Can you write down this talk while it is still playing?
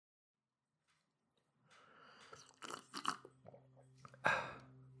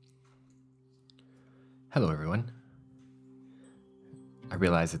Hello, everyone. I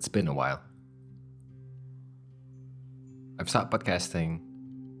realize it's been a while. I've stopped podcasting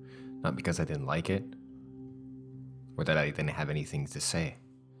not because I didn't like it or that I didn't have anything to say.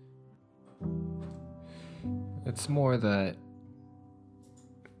 It's more that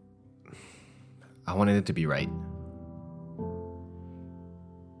I wanted it to be right.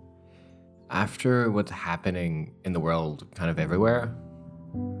 After what's happening in the world kind of everywhere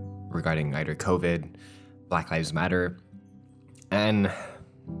regarding either COVID, Black Lives Matter, and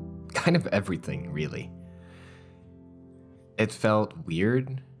kind of everything, really. It felt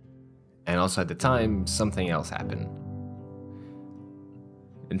weird, and also at the time, something else happened.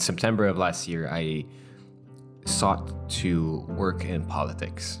 In September of last year, I sought to work in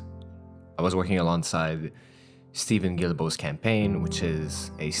politics. I was working alongside Stephen Guilbeault's campaign, which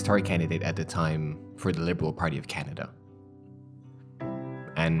is a star candidate at the time for the Liberal Party of Canada.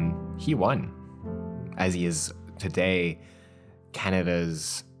 And he won, as he is today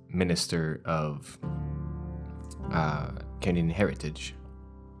Canada's Minister of Canadian Heritage.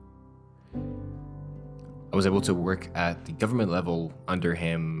 I was able to work at the government level under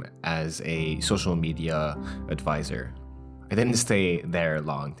him as a social media advisor. I didn't stay there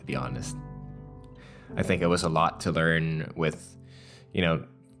long, to be honest. I think it was a lot to learn with, it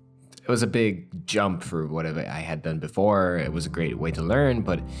was a big jump for whatever I had done before. It was a great way to learn,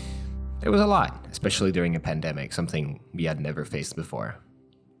 but it was a lot, especially during a pandemic, something we had never faced before.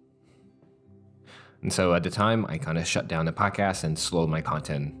 And so at the time, I kind of shut down the podcast and slowed my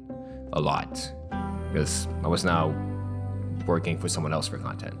content a lot because I was now working for someone else for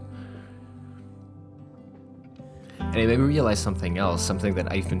content. And it made me realize something else, something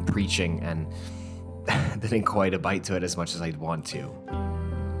that I've been preaching and didn't quite abide to it as much as I'd want to.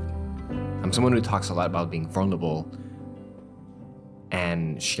 I'm someone who talks a lot about being vulnerable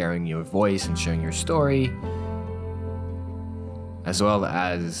and sharing your voice and sharing your story, as well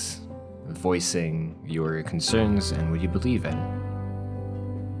as voicing your concerns and what you believe in.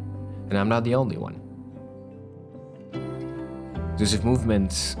 And I'm not the only one. There's a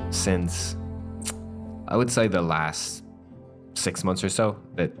movement since, I would say, the last 6 months or so,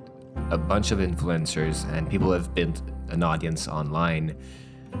 that a bunch of influencers and people have built an audience online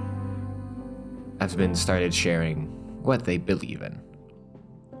have been started sharing what they believe in.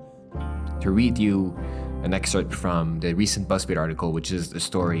 To read you an excerpt from the recent BuzzFeed article, which is the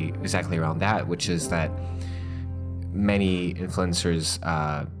story exactly around that, which is that many influencers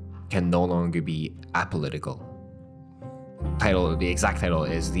can no longer be apolitical. The exact title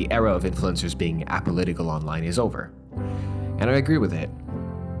is "The Era of Influencers Being Apolitical Online is Over." And I agree with it.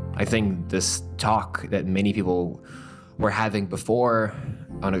 I think this talk that many people were having before,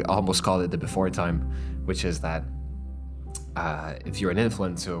 I almost call it the before time, which is that if you're an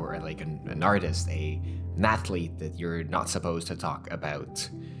influencer or like an artist, an athlete, that you're not supposed to talk about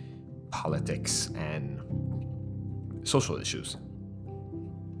politics and social issues.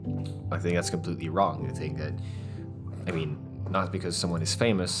 I think that's completely wrong. I think that, not because someone is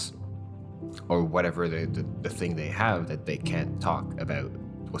famous or whatever the thing they have, that they can't talk about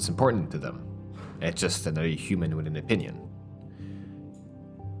what's important to them. It's just another human with an opinion.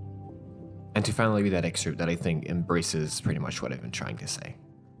 And to finally read that excerpt that I think embraces pretty much what I've been trying to say.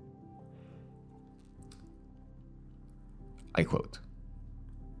 I quote,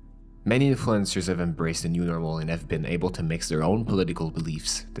 "Many influencers have embraced the new normal and have been able to mix their own political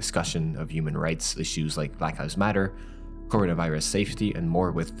beliefs, discussion of human rights issues like Black Lives Matter, coronavirus safety, and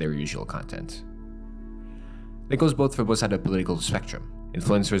more with their usual content. That goes both for both sides of the political spectrum.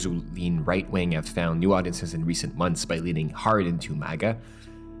 Influencers who lean right-wing have found new audiences in recent months by leaning hard into MAGA,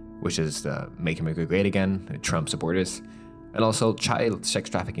 which is the Make America Great Again, Trump supporters, and also child sex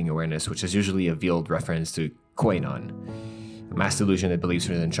trafficking awareness, which is usually a veiled reference to QAnon, a mass delusion that believes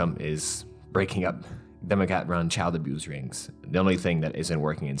President Trump is breaking up Democrat-run child abuse rings, the only thing that isn't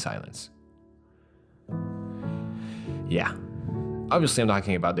working in silence." Yeah, obviously I'm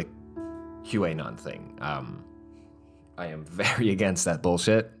talking about the QAnon thing. I am very against that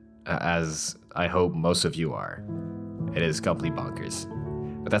bullshit, as I hope most of you are. It is completely bonkers.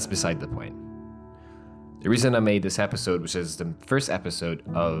 But that's beside the point. The reason I made this episode, which is the first episode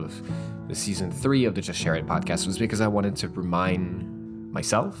of the season 3 of the Just Share It podcast, was because I wanted to remind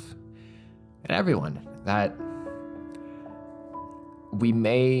myself and everyone that we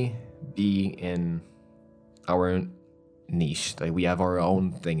may be in our own niche, like we have our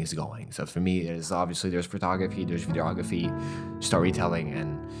own things going. So for me, there's photography, there's videography, storytelling,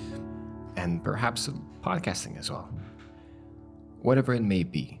 and perhaps podcasting as well. Whatever it may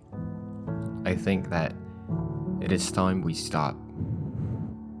be, I think that it is time we stop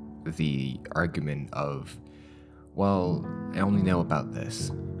the argument of, well, I only know about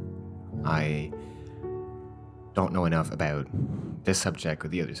this. I don't know enough about this subject or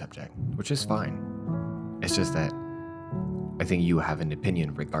the other subject, which is fine. It's just that I think you have an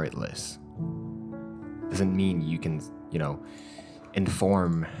opinion regardless. Doesn't mean you can,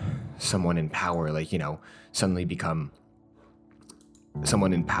 inform someone in power, suddenly become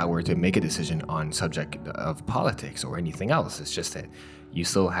someone in power to make a decision on subject of politics or anything else. It's just that you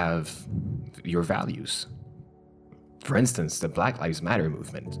still have your values. For instance, the Black Lives Matter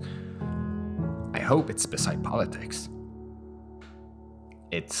movement. I hope it's beside politics.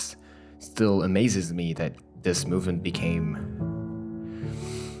 It still amazes me that this movement became,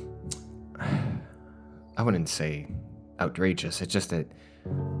 I wouldn't say outrageous. It's just that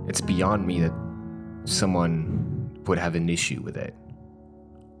it's beyond me that someone would have an issue with it.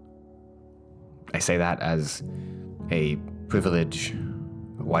 I say that as a privileged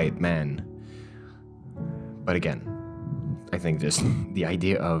white man. But again, I think just the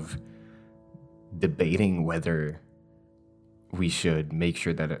idea of debating whether we should make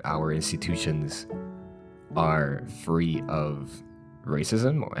sure that our institutions are free of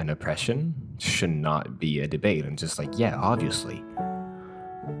racism and oppression should not be a debate. I'm just like, yeah, obviously.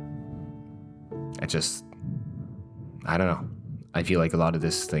 I don't know. I feel like a lot of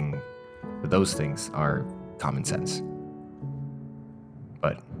those things are common sense.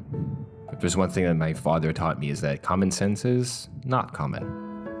 But if there's one thing that my father taught me, is that common sense is not common.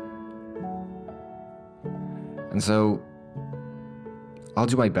 And so I'll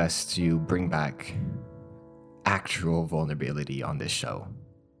do my best to bring back actual vulnerability on this show.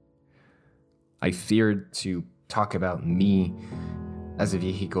 I feared to talk about me as a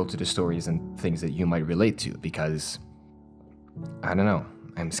vehicle to the stories and things that you might relate to because, I don't know,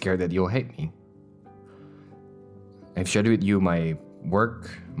 I'm scared that you'll hate me. I've shared with you my work,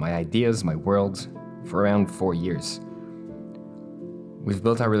 my ideas, my world for around 4 years. We've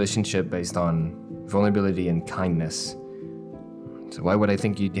built our relationship based on vulnerability and kindness. So why would I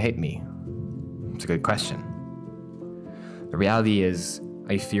think you'd hate me? It's a good question. The reality is,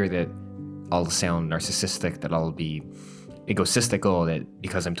 I fear that I'll sound narcissistic, that I'll be egotistical, that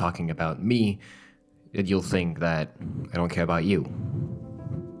because I'm talking about me, that you'll think that I don't care about you.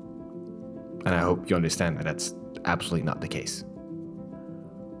 And I hope you understand that that's absolutely not the case.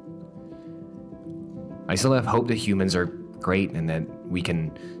 I still have hope that humans are great and that we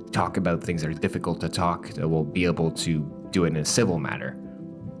can talk about things that are difficult to talk, that we'll be able to do it in a civil manner.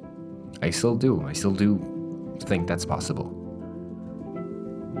 I still do think that's possible.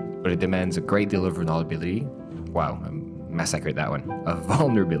 But it demands a great deal of vulnerability. Wow, I massacred that one. Of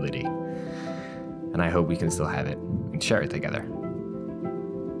vulnerability. And I hope we can still have it and share it together.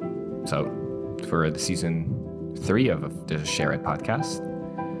 So, for the season 3 of the Share It podcast,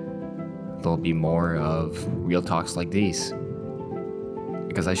 there'll be more of real talks like these.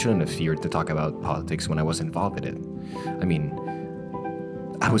 Because I shouldn't have feared to talk about politics when I was involved in it. I mean,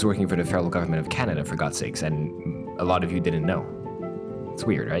 I was working for the federal government of Canada, for God's sakes, and a lot of you didn't know. It's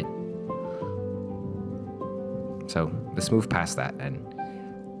weird, right? So let's move past that and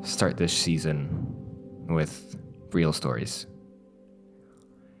start this season with real stories.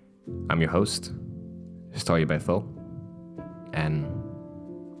 I'm your host, Story by Phil, and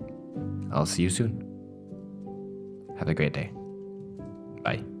I'll see you soon. Have a great day.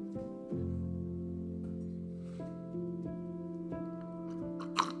 Bye.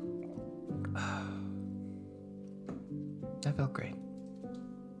 That felt great.